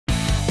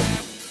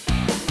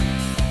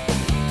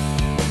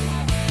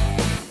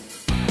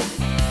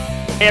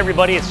Hey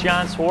everybody, it's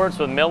John Swartz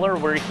with Miller.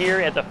 We're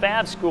here at the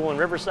Fab School in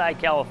Riverside,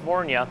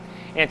 California.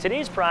 And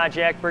today's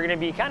project, we're going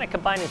to be kind of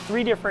combining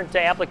three different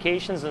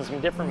applications and some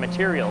different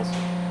materials.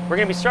 We're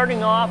going to be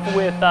starting off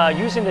with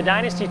using the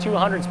Dynasty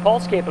 200's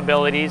pulse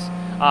capabilities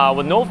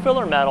with no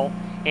filler metal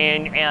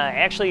and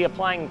actually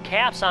applying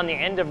caps on the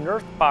end of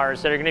nerf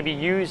bars that are going to be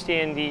used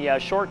in the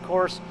short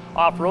course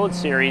off-road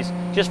series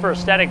just for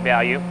aesthetic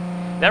value.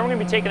 Then we're going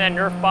to be taking that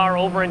nerf bar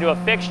over into a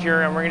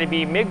fixture and we're going to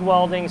be MIG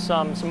welding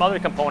some other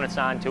components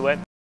onto it.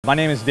 My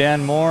name is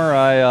Dan Moore.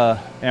 I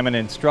am an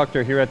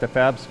instructor here at the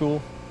Fab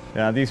School.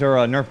 These are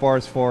nerf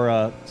bars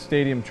for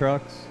stadium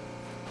trucks.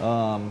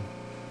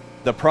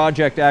 The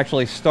project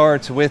actually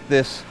starts with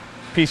this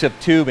piece of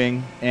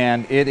tubing,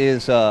 and it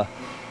is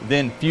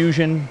then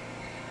fusion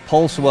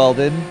pulse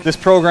welded. This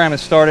program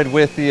is started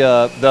with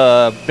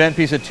the bent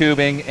piece of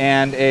tubing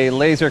and a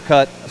laser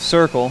cut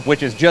circle,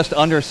 which is just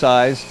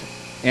undersized.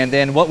 And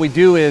then what we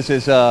do is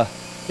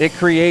it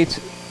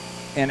creates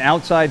an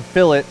outside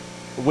fillet,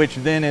 which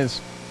then is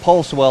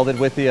pulse welded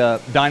with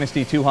the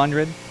Dynasty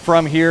 200.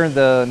 From here,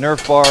 the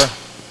nerf bar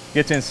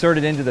gets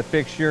inserted into the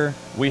fixture.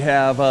 We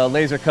have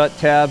laser cut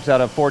tabs out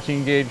of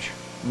 14 gauge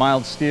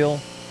mild steel,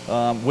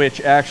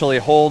 which actually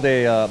hold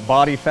a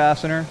body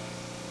fastener.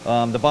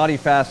 The body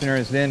fastener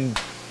is then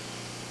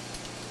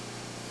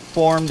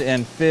formed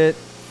and fit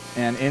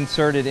and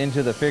inserted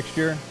into the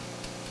fixture.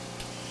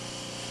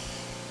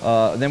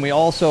 Then we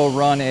also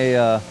run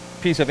a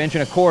piece of 1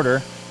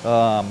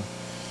 1/4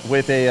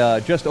 with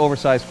a just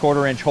oversized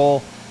 1/4 inch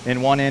hole in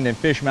one end and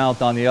fish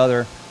mount on the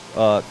other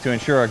to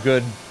ensure a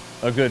good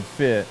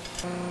fit.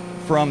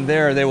 From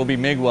there, they will be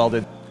MIG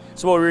welded.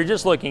 So what we were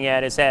just looking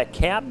at is that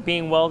cap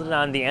being welded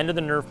on the end of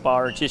the nerf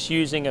bar, just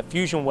using a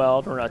fusion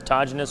weld or an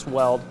autogenous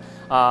weld,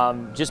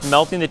 just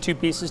melting the two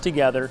pieces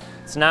together.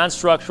 It's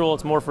non-structural,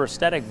 it's more for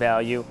aesthetic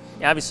value.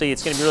 Obviously,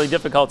 it's going to be really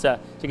difficult to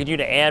continue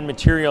to add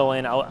material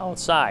in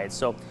outside.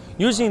 So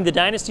using the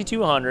Dynasty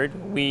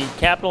 200, we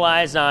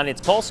capitalized on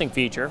its pulsing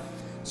feature.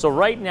 So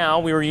right now,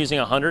 we were using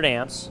 100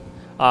 amps.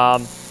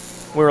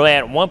 We were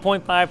at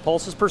 1.5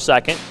 pulses per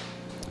second.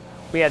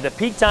 We had the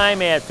peak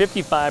time at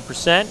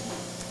 55%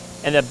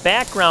 and the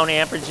background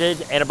amperage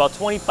at about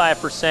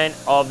 25%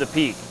 of the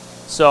peak.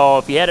 So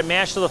if you had it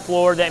mashed to the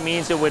floor, that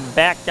means it would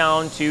back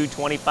down to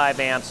 25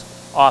 amps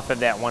off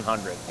of that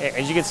 100.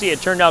 As you can see,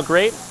 it turned out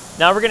great.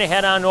 Now we're going to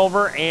head on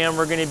over and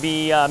we're going to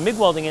be MIG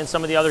welding in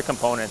some of the other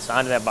components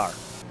onto that bar.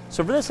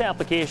 So for this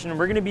application,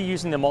 we're going to be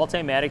using the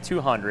Multimatic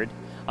 200.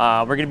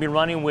 We're going to be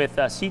running with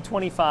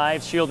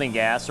C25 shielding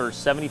gas or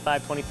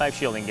 7525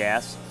 shielding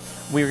gas.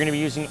 We're going to be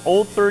using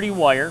old 30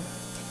 wire,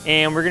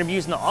 and we're going to be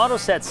using the auto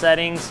set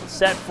settings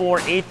set for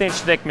 1/8 inch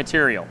thick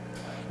material.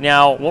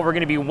 Now what we're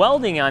going to be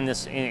welding on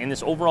this in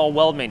this overall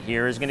weldment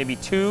here is going to be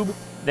tube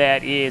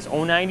that is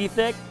 090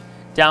 thick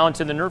down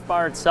to the nerf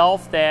bar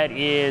itself that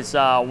is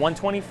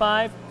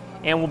 125,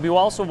 and we'll be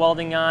also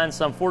welding on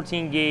some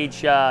 14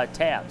 gauge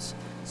tabs.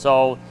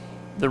 So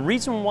the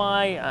reason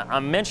why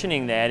I'm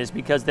mentioning that is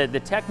because the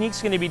technique's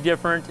going to be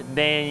different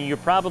than you're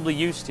probably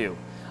used to.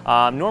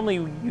 Normally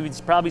you would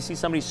probably see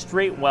somebody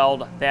straight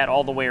weld that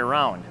all the way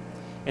around.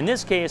 In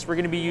this case, we're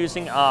going to be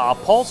using a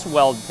pulse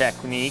weld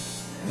technique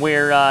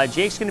where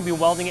Jake's going to be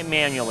welding it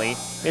manually,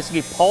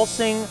 basically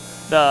pulsing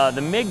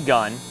the MIG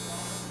gun.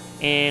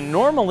 And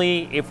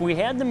normally, if we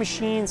had the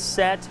machine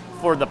set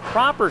for the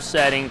proper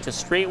setting to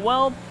straight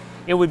weld,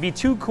 it would be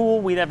too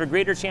cool. We'd have a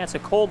greater chance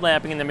of cold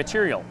lapping in the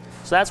material.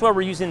 So that's why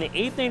we're using the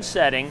 1/8 inch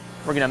setting.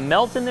 We're going to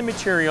melt in the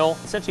material,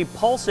 essentially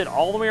pulse it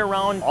all the way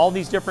around all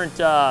these different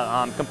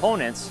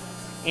components.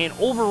 And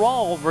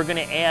overall, we're going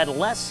to add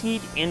less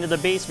heat into the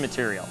base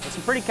material. It's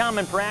a pretty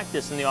common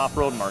practice in the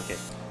off-road market.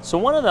 So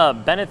one of the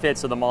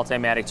benefits of the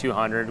Multimatic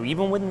 200,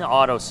 even within the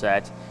auto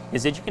set,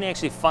 is that you can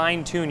actually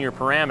fine-tune your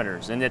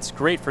parameters, and that's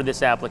great for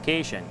this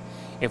application.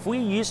 If we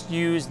used to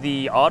use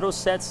the auto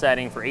set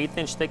setting for 1/8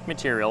 inch thick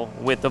material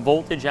with the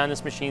voltage on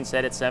this machine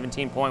set at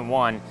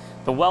 17.1,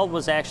 the weld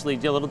was actually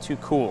a little too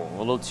cool, a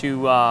little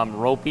too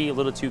ropey, a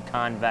little too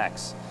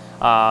convex.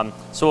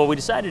 So what we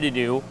decided to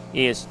do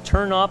is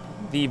turn up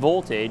the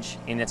voltage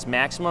in its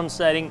maximum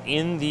setting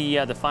in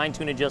the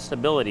fine-tune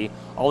adjustability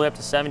all the way up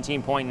to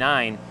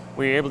 17.9.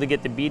 We were able to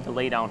get the bead to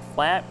lay down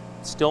flat,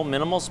 still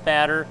minimal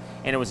spatter,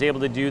 and it was able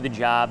to do the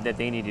job that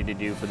they needed to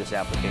do for this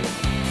application.